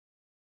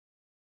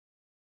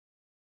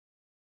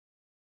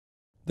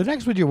The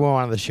next video we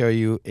wanted to show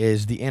you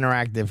is the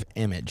interactive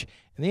image.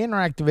 And the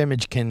interactive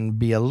image can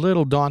be a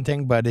little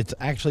daunting, but it's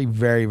actually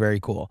very, very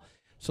cool.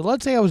 So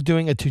let's say I was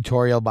doing a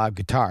tutorial about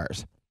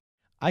guitars.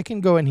 I can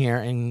go in here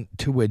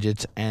into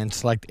widgets and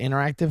select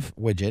interactive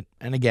widget.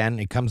 And again,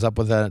 it comes up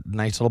with a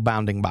nice little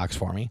bounding box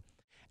for me.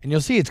 And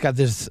you'll see it's got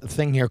this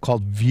thing here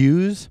called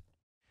views,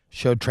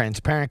 show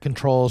transparent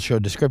controls, show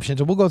descriptions.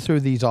 And we'll go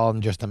through these all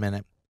in just a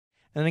minute.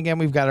 And again,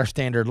 we've got our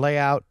standard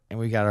layout and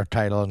we've got our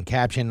title and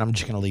caption. I'm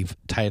just going to leave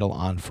title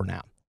on for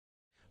now.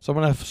 So I'm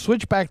going to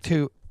switch back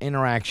to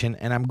interaction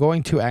and I'm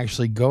going to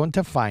actually go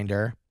into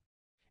Finder.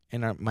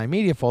 In my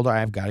media folder,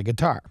 I've got a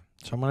guitar.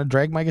 So I'm going to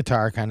drag my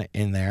guitar kind of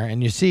in there.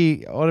 And you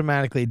see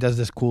automatically it does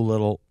this cool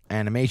little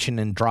animation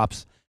and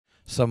drops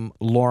some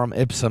lorem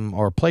ipsum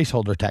or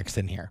placeholder text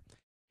in here.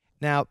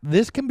 Now,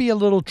 this can be a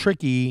little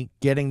tricky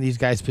getting these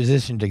guys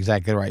positioned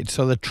exactly right.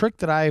 So the trick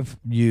that I've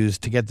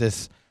used to get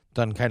this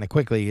done kind of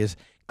quickly is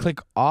click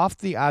off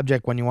the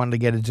object when you want to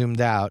get it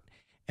zoomed out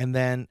and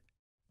then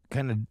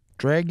kind of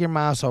drag your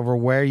mouse over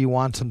where you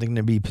want something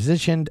to be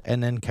positioned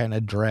and then kind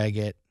of drag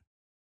it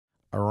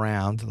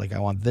around. Like I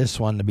want this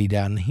one to be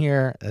down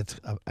here. That's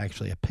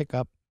actually a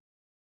pickup.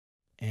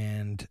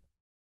 And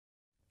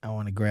I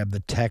want to grab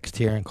the text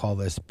here and call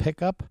this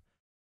pickup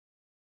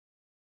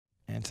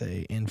and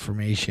say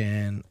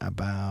information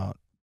about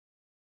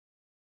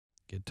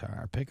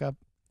guitar pickup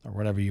or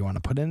whatever you want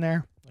to put in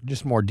there.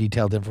 Just more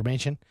detailed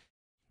information.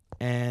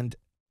 And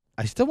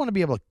I still want to be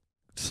able to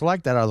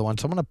select that other one.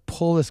 So I'm going to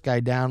pull this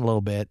guy down a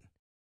little bit,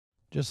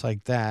 just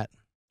like that.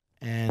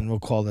 And we'll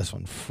call this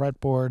one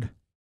fretboard.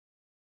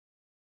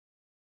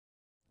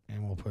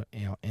 And we'll put,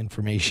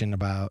 information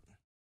about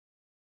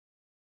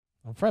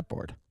a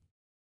fretboard.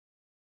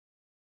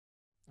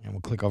 And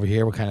we'll click over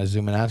here. We'll kind of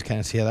zoom it out to kind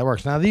of see how that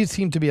works. Now, these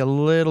seem to be a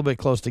little bit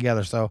close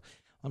together. So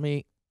let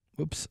me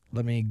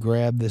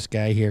grab this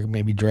guy here,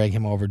 maybe drag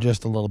him over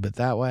just a little bit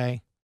that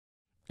way.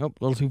 Nope,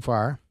 a little too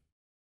far.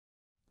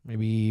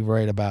 Maybe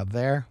right about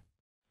there.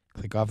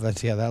 Click off that,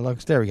 see how that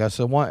looks. There we go.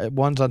 So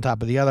one's on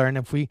top of the other. And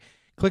if we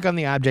click on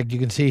the object, you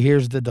can see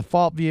here's the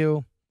default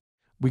view.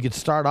 We could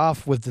start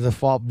off with the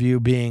default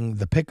view being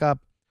the pickup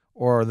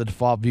or the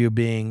default view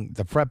being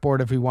the fretboard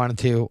if we wanted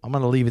to. I'm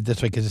going to leave it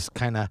this way because it's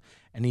kind of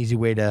an easy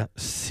way to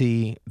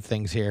see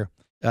things here.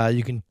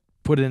 You can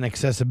put in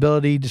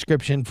accessibility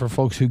description for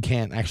folks who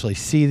can't actually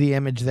see the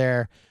image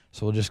there.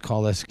 So we'll just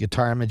call this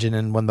guitar image. And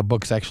then when the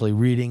book's actually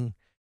reading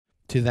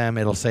to them,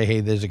 it'll say, hey,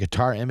 there's a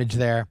guitar image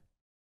there.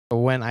 So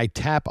when I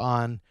tap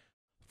on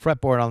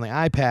fretboard on the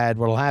iPad,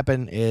 what'll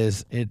happen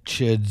is it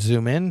should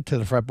zoom in to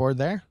the fretboard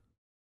there.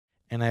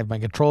 And I have my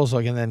controls, so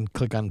I can then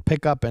click on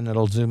pickup and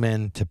it'll zoom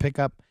in to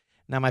pickup.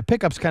 Now my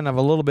pickup's kind of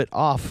a little bit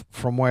off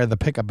from where the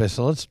pickup is.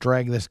 So let's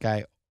drag this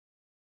guy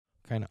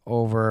kind of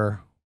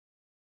over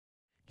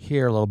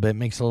here a little bit.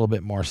 Makes a little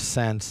bit more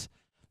sense.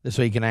 This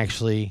way you can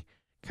actually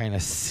kind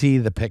of see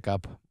the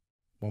pickup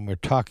when we're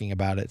talking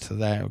about it. So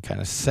that kind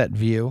of set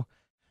view.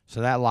 So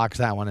that locks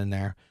that one in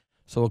there.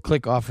 So we'll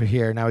click off of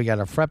here. Now we got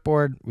a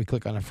fretboard. We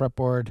click on a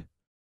fretboard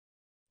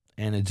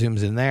and it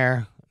zooms in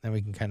there. Then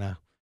we can kind of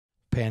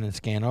pan and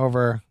scan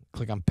over,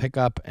 click on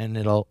pickup, and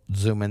it'll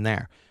zoom in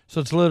there.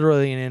 So it's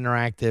literally an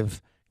interactive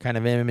kind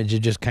of image. It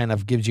just kind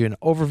of gives you an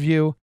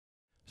overview.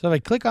 So if I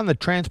click on the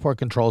transport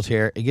controls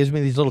here, it gives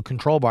me these little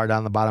control bar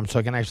down the bottom so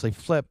I can actually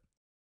flip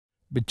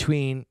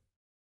between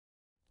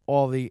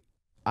all the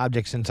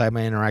objects inside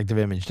my interactive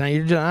image. Now,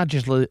 you're not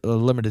just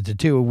limited to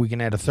two. We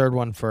can add a third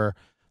one for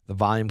the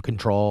volume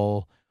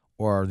control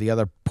or the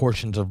other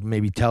portions of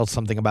maybe tell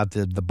something about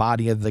the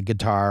body of the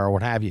guitar or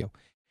what have you.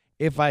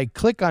 If I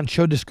click on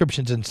show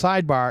descriptions in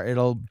sidebar,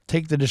 it'll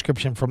take the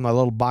description from the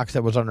little box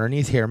that was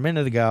underneath here a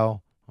minute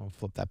ago. I'll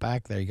flip that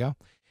back. There you go.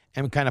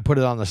 And kind of put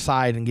it on the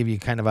side and give you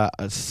kind of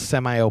a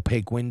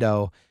semi-opaque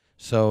window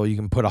so you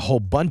can put a whole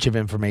bunch of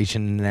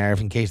information in there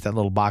if in case that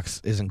little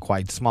box isn't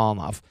quite small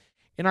enough.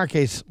 In our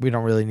case, we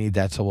don't really need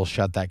that, so we'll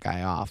shut that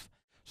guy off.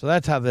 So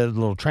that's how the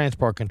little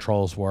transport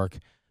controls work.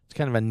 It's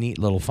kind of a neat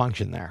little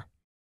function there.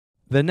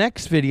 The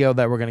next video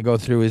that we're going to go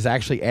through is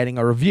actually adding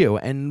a review.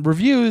 And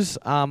reviews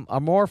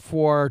are more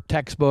for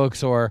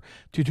textbooks or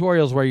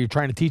tutorials where you're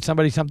trying to teach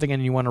somebody something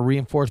and you want to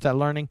reinforce that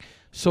learning.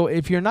 So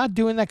if you're not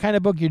doing that kind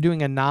of book, you're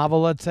doing a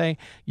novel, let's say,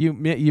 you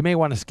may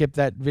want to skip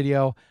that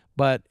video.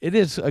 But it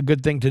is a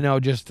good thing to know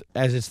just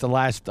as it's the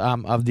last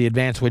of the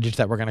advanced widgets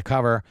that we're going to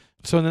cover.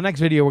 So in the next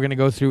video, we're going to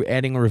go through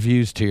adding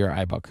reviews to your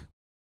iBook.